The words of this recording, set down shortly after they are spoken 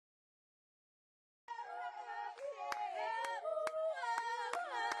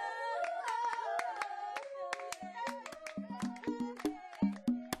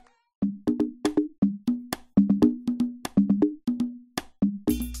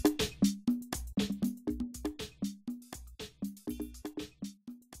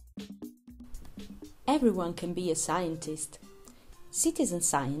Everyone can be a scientist. Citizen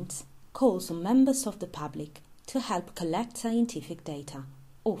science calls on members of the public to help collect scientific data,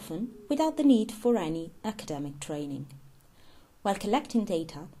 often without the need for any academic training. While collecting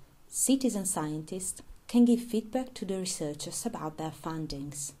data, citizen scientists can give feedback to the researchers about their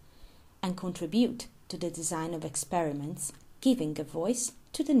findings and contribute to the design of experiments, giving a voice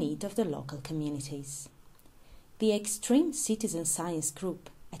to the need of the local communities. The Extreme Citizen Science Group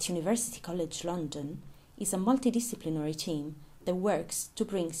at University College London is a multidisciplinary team that works to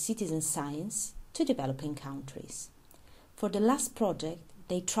bring citizen science to developing countries. For the last project,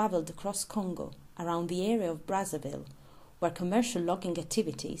 they travelled across Congo, around the area of Brazzaville, where commercial logging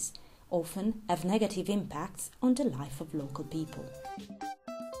activities often have negative impacts on the life of local people.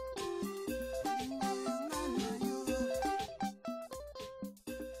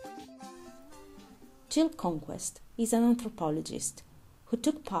 Jill Conquest is an anthropologist who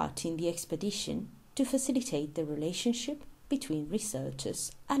took part in the expedition to facilitate the relationship between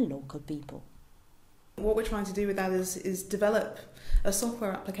researchers and local people. What we're trying to do with that is develop a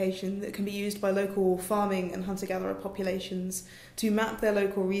software application that can be used by local farming and hunter-gatherer populations to map their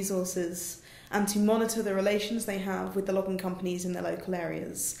local resources and to monitor the relations they have with the logging companies in their local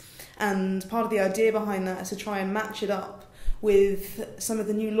areas. And part of the idea behind that is to try and match it up with some of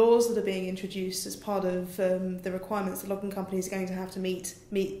the new laws that are being introduced as part of the requirements that logging companies are going to have to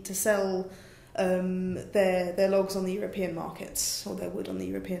meet to sell their logs on the European market, or their wood on the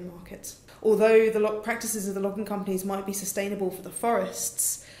European market. Although the practices of the logging companies might be sustainable for the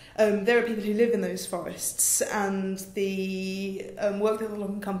forests, there are people who live in those forests, and the work that the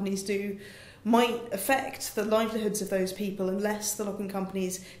logging companies do might affect the livelihoods of those people unless the logging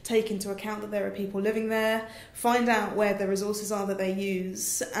companies take into account that there are people living there, find out where the resources are that they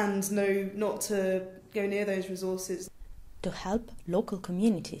use, and know not to go near those resources. To help local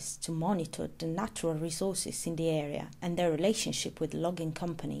communities to monitor the natural resources in the area and their relationship with logging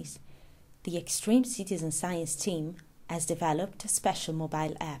companies, the Extreme Citizen Science team has developed a special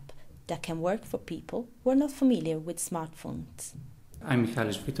mobile app that can work for people who are not familiar with smartphones. I'm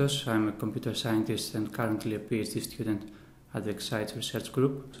Michalis Vitos. I'm a computer scientist and currently a PhD student at the Excite Research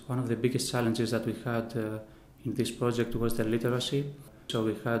Group. One of the biggest challenges that we had in this project was the literacy. So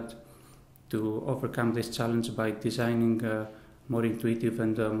we had to overcome this challenge by designing more intuitive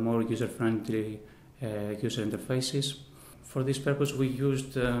and more user-friendly user interfaces. For this purpose, we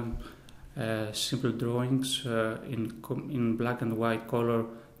used simple drawings in black and white color,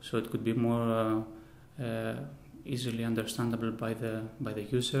 so it could be more easily understandable by the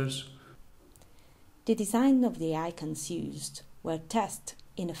users. The design of the icons used were tested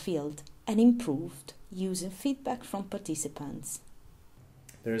in a field and improved using feedback from participants.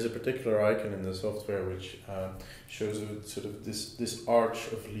 There is a particular icon in the software which shows sort of this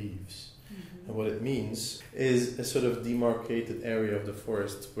arch of leaves. Mm-hmm. And what it means is a sort of demarcated area of the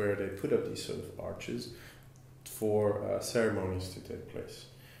forest where they put up these sort of arches for ceremonies to take place.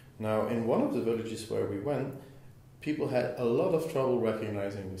 Now, in one of the villages where we went, people had a lot of trouble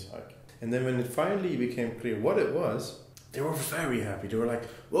recognizing this icon. And then when it finally became clear what it was, they were very happy. They were like,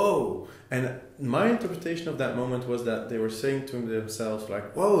 whoa! And my interpretation of that moment was that they were saying to themselves,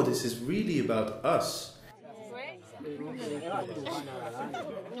 like, whoa, this is really about us.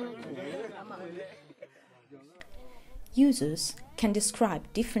 Users can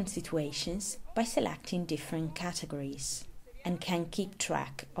describe different situations by selecting different categories and can keep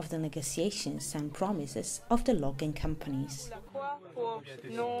track of the negotiations and promises of the logging companies.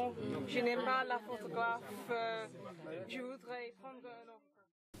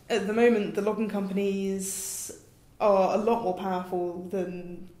 At the moment, the logging companies are a lot more powerful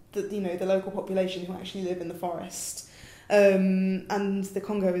than the local population who actually live in the forest. And the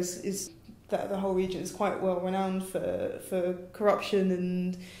Congo is the whole region is quite well renowned for corruption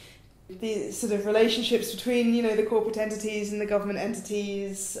and the sort of relationships between the corporate entities and the government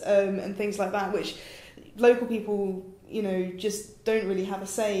entities and things like that, which local people just don't really have a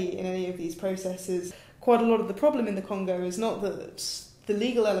say in any of these processes. Quite a lot of the problem in the Congo is not that the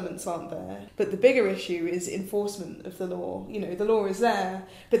legal elements aren't there, but the bigger issue is enforcement of the law. The law is there,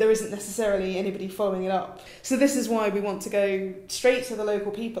 but there isn't necessarily anybody following it up. So this is why we want to go straight to the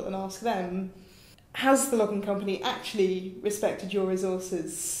local people and ask them, has the logging company actually respected your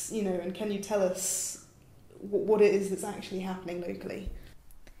resources, and can you tell us what it is that's actually happening locally?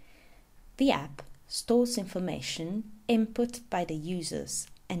 The app stores information input by the users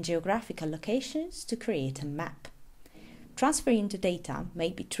and geographical locations to create a map. Transferring the data may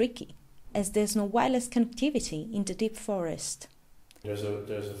be tricky, as there's no wireless connectivity in the deep forest. There's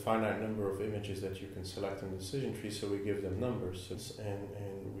a finite number of images that you can select in the decision tree, so we give them numbers,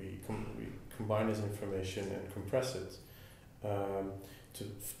 and we combine this information and compress it to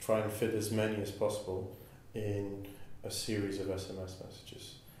try and fit as many as possible in a series of SMS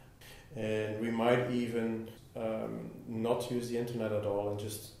messages. And we might even not use the internet at all and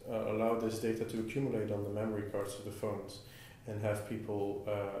just allow this data to accumulate on the memory cards of the phones and have people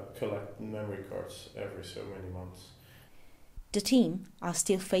collect memory cards every so many months. The team are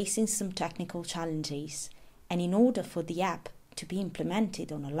still facing some technical challenges, and in order for the app to be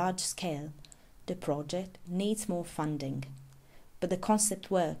implemented on a large scale, the project needs more funding. But the concept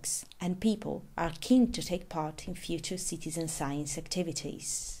works, and people are keen to take part in future citizen science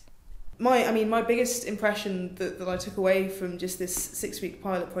activities. My biggest impression that I took away from just this 6-week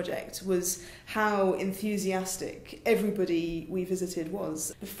pilot project was how enthusiastic everybody we visited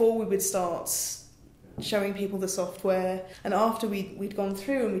was. Before we would start showing people the software, and after we'd gone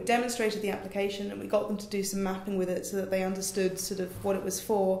through and we demonstrated the application and we got them to do some mapping with it so that they understood sort of what it was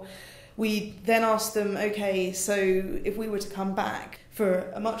for, we then asked them, okay, so if we were to come back for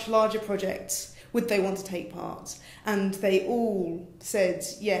a much larger project, would they want to take part? And they all said,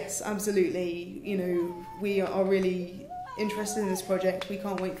 yes, absolutely, we are really interested in this project, we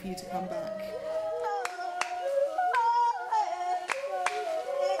can't wait for you to come back.